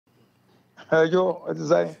Yo, what is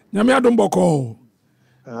that? Nyame adom boko.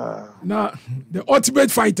 Na the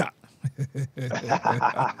ultimate fighter.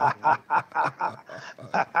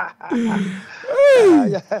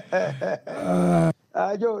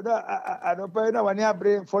 Yo, I don't pay no one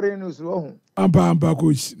bring foreign news. Ampa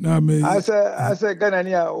coach. Na me. I say Ghana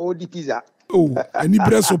near OD pizza. Oh, any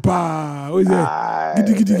breast pa. Oh yeah.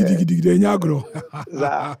 Gidi nyagro.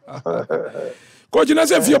 Coach na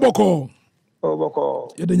say fie boko. Oh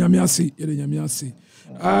boko. Ye de nyame ase.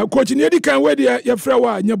 Coach ni edi kan we de ye frɛ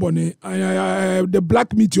wa nyebone. The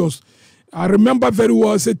Black Meteors. I remember very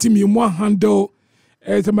well say team you more handle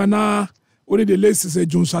etemana only the latest say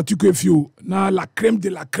Jones Atiku Efio na la crème de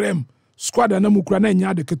la crème squad na mukura na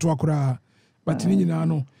nya de keto akura but ni nyina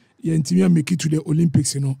no ye ntimi make it to the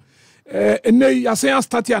Olympics you know and ya say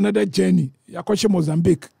start another journey ya kwahye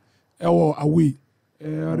Mozambique ewo away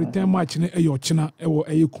return match na eyo china ewo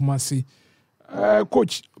Kumasi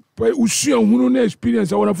coach usu ehunu na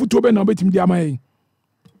experience wona football be na betim di amaye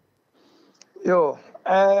yo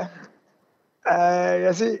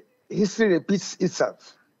you see history repeats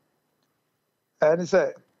itself. And he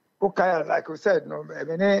said, okay, like we said, no,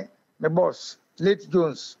 my boss, late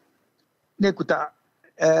Jones, Nekuta,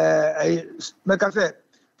 make us say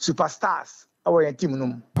superstars, our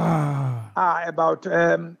team, about,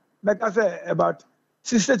 make us say about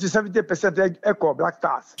 60 to 70% echo black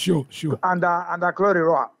stars. Sure. Under Glory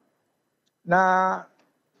Roa. Now,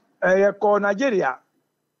 echo Nigeria,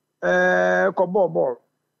 echo ball.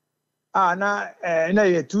 Na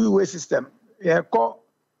a two-way system. Call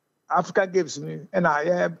Africa Games and I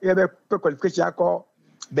have a qualification called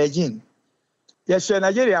Beijing. Yes,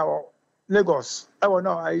 Nigeria or Lagos. I will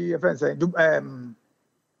know. I friend saying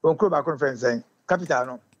Vancouver conference saying capital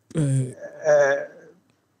no.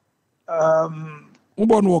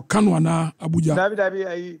 Ubon wo Kanwana Abuja.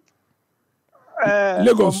 David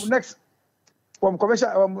Lagos. Next from commercial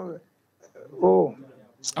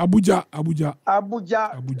Abuja.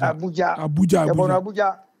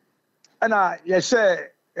 And I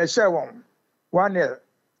share one year.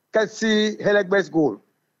 Can see Helegbest goal.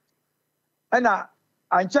 And I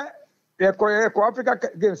check the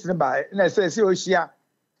Africa Games by and I say Oshia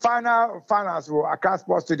finals were across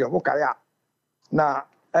sports stadium. Okay, now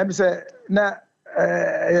I'm say na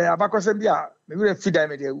Abakosembia maybe feed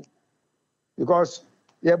them because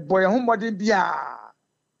your boy homebody bia.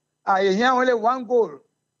 I hear only one goal.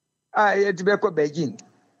 I to be called Beijing.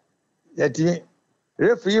 Yet,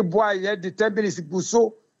 referee boy, yet the 10 minutes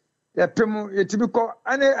buso, the primo, to be called,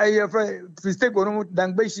 and I have a mistake on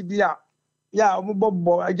Dangbeshi Bia. Yeah,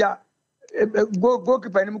 Bobo, yeah, go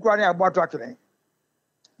keep an inquiry about tracking.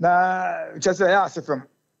 Now, just a ask from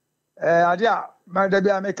Adia, my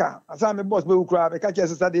Dabia Maker, as I'm a boss will cry, I catch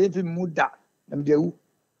us at the infant mood that, and do.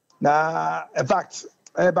 Now, in fact,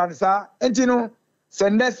 Bansa, and you know,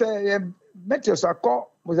 send us a Meteors are called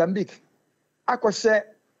Mozambique. I could share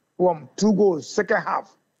 2 goals, second half.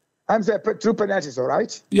 I'm saying 2 penalties, all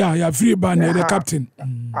right? Yeah, free ban, the captain.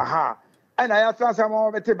 And I have to some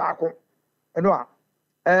more tobacco. And what?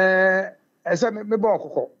 I said, me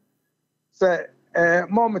boko. Say,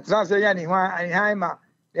 moment transfer Yanni, and Haima,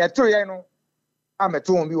 they are 2 years. I'm a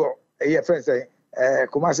 2 you a year friend say,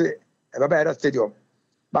 Kumasi, a better stadium.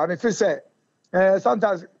 But me feel say,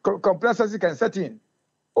 sometimes complacency can set in.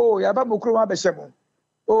 Oh, ya ba mukuru abeshemu.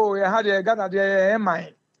 Oh, ya had a Ghana de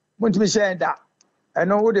mind. Want to be sharing that. I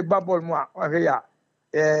know who the bubble more here.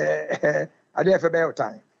 I dare for better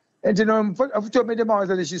time. And you know, for me the man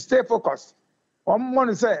said she stay focused. One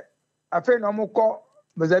want to say, I feel no more call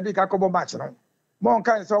Mozambique Akobo match no. More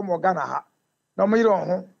kind of more Ghana ha. No me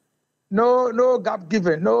don't. No gap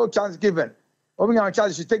given, no chance given. Only our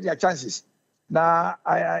chance should take their chances. Now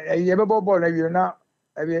I ever ball you now.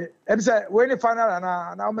 I'm say when the final and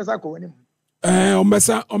I must go win.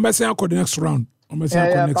 Omesa go the next round.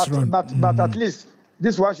 But at least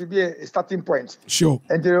this one should be a starting point. Sure.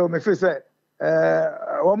 And you me feel say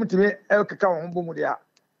want to me el kaka humbu mu dia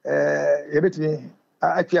me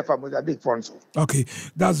I care for Mozambique front. Okay,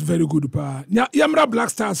 that's very good pa. Yamra Black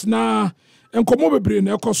Stars na enkomo bebre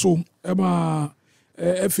na ekoso ema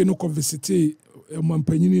efe no conversity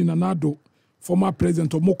mampanyini na nado former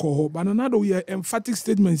president Omoko but another we emphatic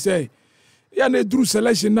statement say ya na dru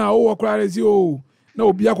selection na o wakra rezi o na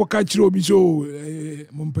obi akoka kire obi so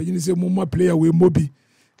mampanyini say mumma player we mobi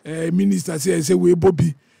minister say we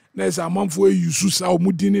bobi na say amanfo yusu sa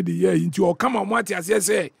omudini de year nti o kama mo ati ase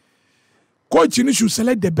say coach ni should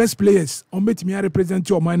select the best players on betimi represent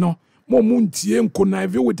your minor mo muntie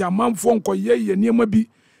nkonaive with amanfo nkoye niema bi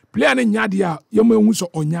player ne nyade a yemo ehu so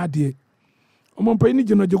onyade Omompani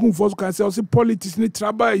General Jegun Force can say politics ni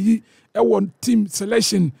traba yi e won team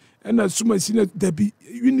selection ɛna suma si na dabi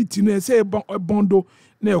unity no say bondo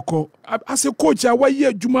na ɛkɔ as a coach a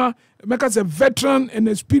wayi adwuma make us a veteran and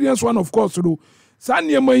experienced one of course do saa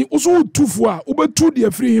nneɛma yi also tufo a wobɛtu de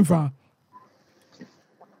afiri himfa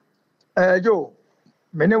Joe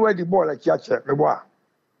mene we di ball like yache me boa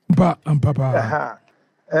papa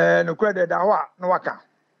no credit da ho a no waka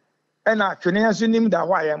ɛna twene aso nim da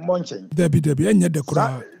ho a yɛ mbɔnchen dabi ɛnyɛ de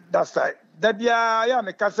kora that's right dabia ya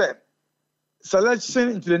me ka say selection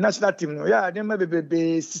into the national team no ya dem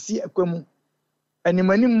bebebe sisi akwamu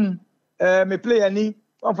animanim me player ni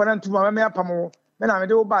on for to me apamo me na me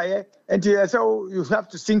de wo ba ye enti so you have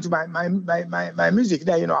to sing to my music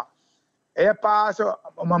there you know pa so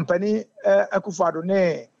omampani akufado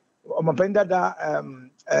ne omampani dada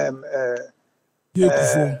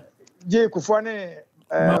je kufo ne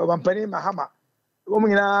omampani mahama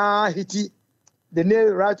omina hiti the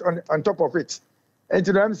nail right on top of it and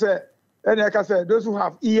to them say and like I said those who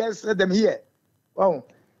have ears let them hear wow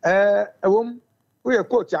we a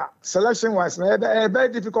coach selection wise a very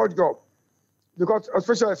difficult job because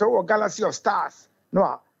especially so a galaxy of stars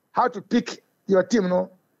no how to pick your team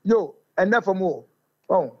no and therefore more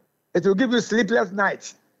it will give you sleepless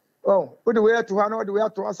nights put the way to one or the way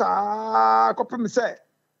to us copy me say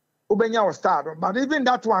ubenya will start but even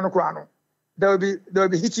that one there will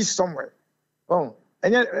be hitches somewhere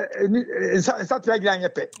and it's not like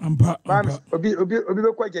that pet obi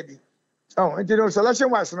ko jebi and you know selection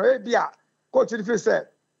wise no be a coach if say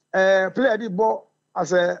player be ball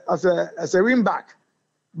as a wing back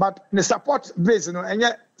but the support base no and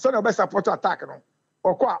yet so no best support attack no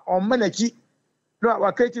okwa on manage no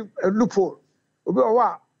wa creative loophole obi o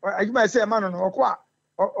wa ajuma say man no okwa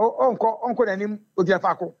onko nanim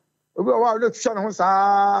ogiafako obi o wa look shot no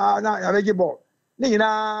sa na ya begi ball ni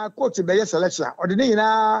nyina coach be selection or the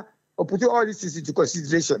nyina or put all this into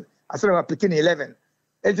consideration as we are picking 11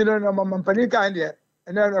 and you know mampani kan there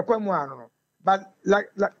and then akwamu ano but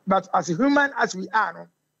but as human as we are no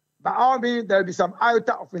but all mean there will be some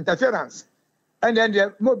iota of interference and then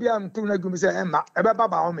the mobiam to na gumi say emma ebeba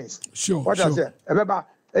by all means sure what I say ebeba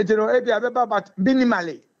and you know ebeba but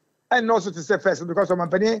minimally and also to say first because of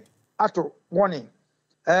mampani ato warning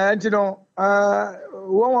and you know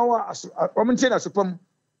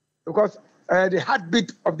because the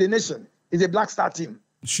heartbeat of the nation is a Black Star team.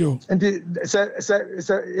 Sure. And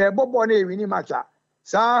the bobo ne wini matcha.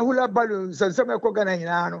 Sa hula balu sa some ko gana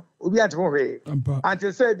hinano obi antimo hwe.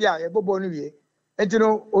 Until say bia bobo no wie. And you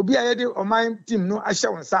know obi ayede o man team no ahye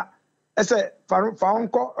wonsa. Ese fa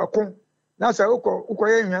onko ekon. Na say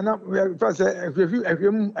ukoye hwan na fa say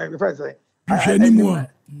ehwem fa say. Hwanimu.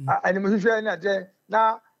 Animu hwehwe na de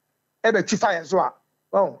na ebe fire so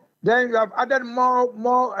then you have added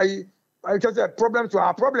more I just say problems to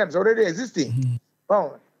our problems already existing.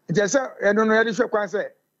 It is I don't know how to kwan say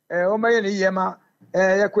o maye ni yema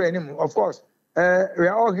yakọ anim of course we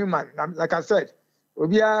are all human like I said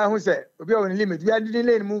obi a who say obi on limit we are the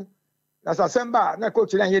lane mu na September na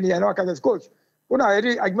coach na yeni na waka coach una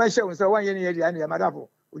ready agma share say one yeni yedi na madafo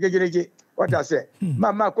ogegerege what I say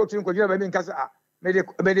mama coach ko jira ba mi nkasa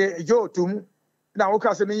me de jo tum na wo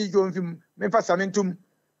ka se me jo mfim me fa samentum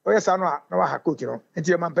o yesa no na wa ha coach no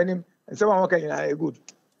enti mampanim se wa waka ina good.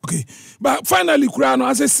 Okay, but finally kura no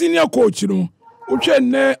as a senior coach no utwe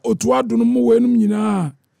ne otuado no mu wenum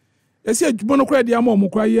nyina ese adwuma no kura de ama omo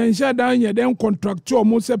kura ye nhya dan ye den contract o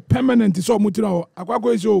mo se permanent so omo tira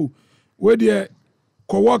akwakọ ese o we de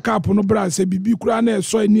ko work up no bra se bibi kura na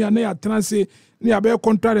eso ani na ya transe na ya be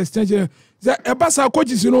contract extension ze e ba sa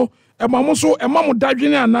coaches no e ma mo so e ma mo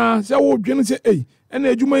dadwene ana se wo dwene se na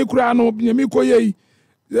adwuma yi kura no nyami ko ye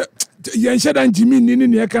nhya dan jimi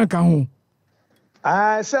ni e kan ho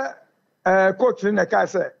coach in the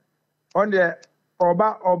case on the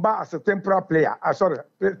Oba as a temporary player. Sorry,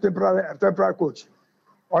 temporary coach.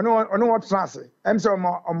 On what transfer? I'm so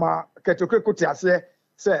my Ketokoti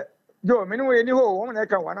say, Joe, many way any ho, woman, I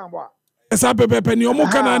can one number. Yes, I pepe ni omo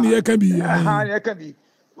kana ni e can be. I can be.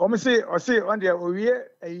 Omo say on the we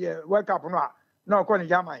work up no calling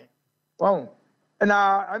Yamai. Wow. And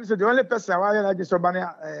I'm so the only person I just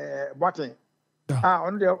Obania button.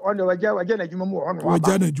 On the again adwuma on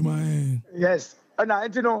adwuma yes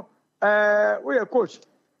and you know we are coach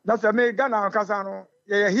that's me Ghana kasa no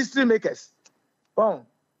history makers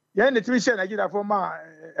the tuition Nigeria for ma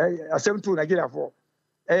asem to Nigeria for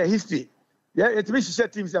history it means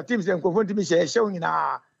teams and confront me showing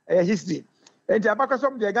na history and abaka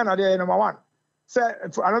some the Ghana there number 1 say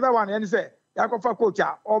for another one and say yakofa coach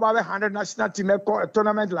over 100 national team a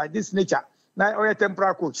tournament like this nature na or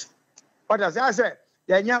temporary coach. But as I said,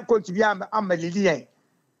 the young coach be am Lilian.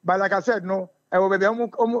 But like I said, no, will be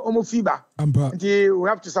almost fever. Until we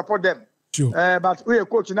have to support them. Sure. But we are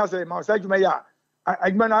coaching us. My side,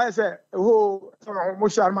 I say, oh,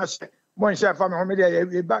 one share from home,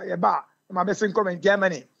 a bar, my best income in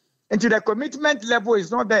Germany. Until the commitment level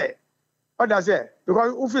is not there. What does it?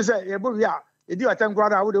 Because if you say, you do attend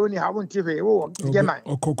ground, I would only have one TV. Oh, Germany.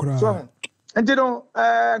 So, and you know,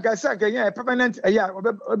 I said, permanent,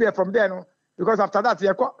 will be from there, no. Because after that, you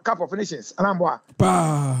have Cup of Nations, and I'm what.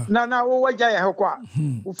 Now, what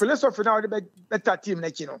you philosophy now, the better team,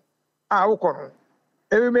 you know.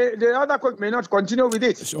 The other coach may not continue with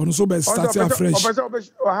it. Also, be starting afresh.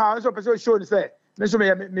 Also, shown say, me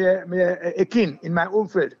a king in my own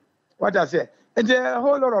field. What I say, and there are a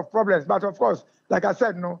whole lot of problems. But of course, like I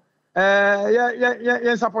said, no,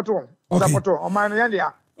 support on my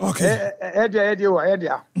area. Okay.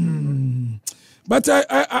 Area. But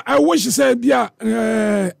I wish you said, yeah,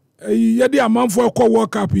 the amount for a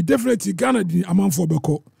World Cup, definitely Ghana the amount for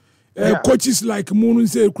Beko. Coaches like Moon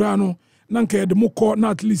say, Crano, Nanke, the Moko,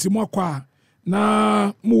 not at least Mokwa,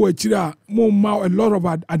 na Muachira, Mo a lot of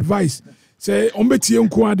advice. Say, Ombeti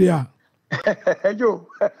Unqua there.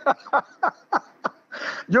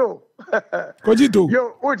 Yo, Cogito,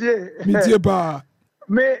 yo, what ye, Mitieba,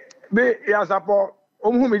 me, Yasapo,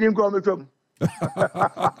 whom we didn't go with him.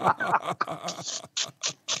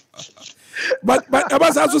 But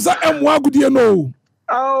about that, so I'm what good you know.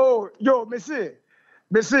 Oh, yo, Missy,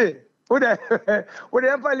 what the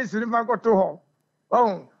empire listening if I got to home.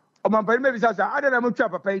 Oh, my maybe that's I don't know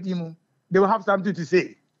chap pay him. They will have something to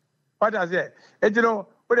say. What does it? And you know,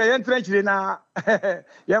 what the entrench now,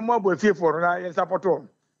 you're more with fear for and support home.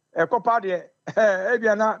 A copper there,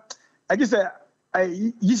 Ebiana, I guess I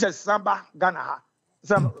use a samba Ghana.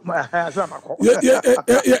 Some you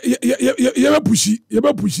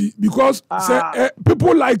pushy because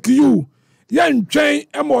people like you train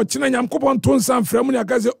more China Yankopon Ton San Fremunia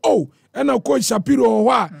can say, oh, and I'll coach Shapiro or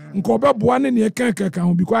what, and Koba Buan in your can't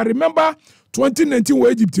because I remember 2019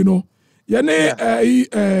 where Egypt, you know,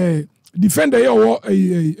 defender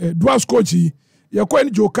a dual coach, you're quite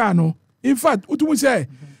Jokano. In fact, what do we say?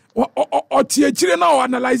 Or Tiachire now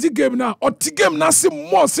analyze game now, or Tigam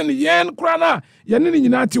Nassim Moss in the Yen Krana, Yanini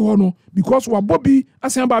Nati Hono, because what Bobby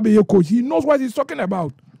Asamba your coach, he knows what he's talking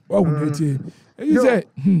about. Oh, you say,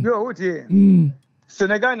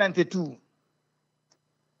 Senegal 92.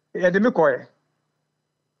 Yeah, the Mikoy.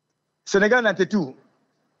 Senegal 92.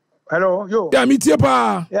 Hello, yo. Yeah,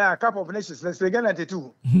 Mitiepa. Yeah, Cup of Nations, Senegal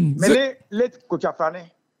 92. Mele late Coach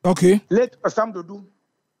Afrane. Okay. Late Osam Dodu.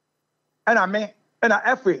 And I may. And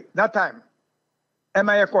I FA that time. Am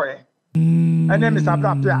I a coy? And then Mr.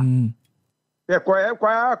 Plapia. The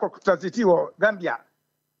coy city or Gambia.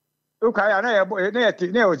 Okay, I know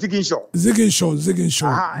Ziggin Shaw.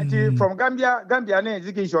 From Gambia,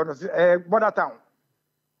 Ziggin Shaw, border town.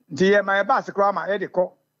 The my bass crama,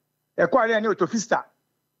 Edico. A coy new to Fista.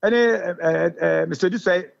 Any Mr.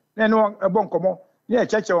 Dussay, no a boncomo. Yeah,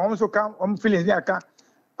 church also come, feeling the account.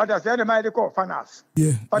 Others say the medical finance.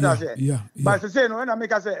 Yeah. Others say. Yeah. But to say no, and I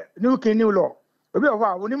make us say new king, new law. We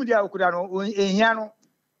are one media could know in Yano.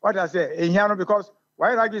 What I say in Yano because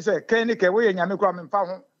why like you say, Kenny away in Yamiko and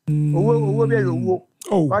found who.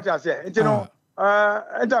 Oh, what I say, you know,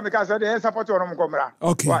 and I make us say the support on Comra.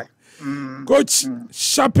 Okay. Why? Coach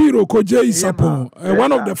Shapiro, Coach Sarpong,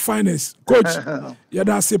 one of the finest. Coach,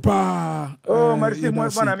 Yada Sepa. Oh, merci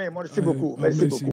beaucoup.